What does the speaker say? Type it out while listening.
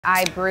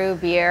I brew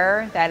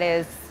beer that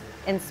is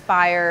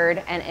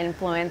inspired and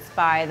influenced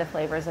by the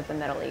flavors of the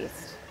Middle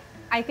East.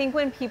 I think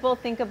when people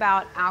think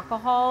about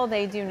alcohol,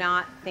 they do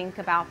not think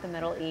about the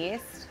Middle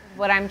East.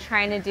 What I'm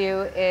trying to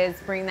do is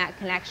bring that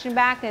connection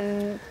back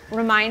and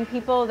remind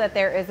people that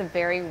there is a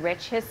very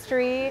rich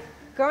history.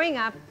 Growing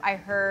up, I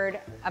heard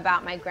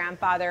about my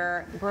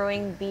grandfather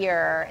brewing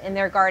beer in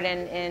their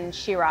garden in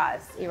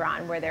Shiraz,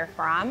 Iran, where they're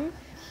from.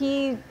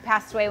 He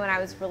passed away when I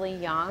was really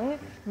young.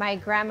 My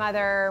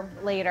grandmother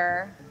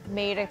later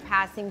made a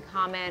passing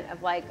comment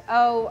of like,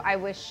 oh, I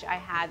wish I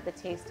had the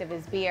taste of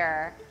his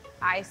beer.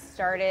 I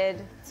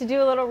started to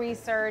do a little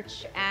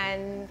research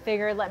and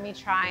figured, let me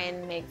try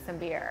and make some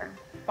beer.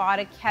 Bought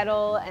a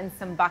kettle and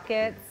some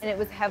buckets, and it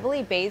was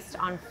heavily based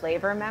on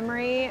flavor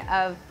memory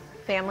of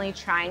family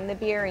trying the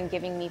beer and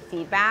giving me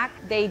feedback.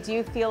 They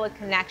do feel a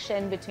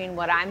connection between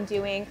what I'm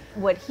doing,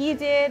 what he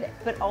did,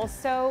 but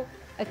also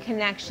a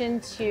connection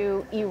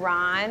to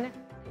Iran.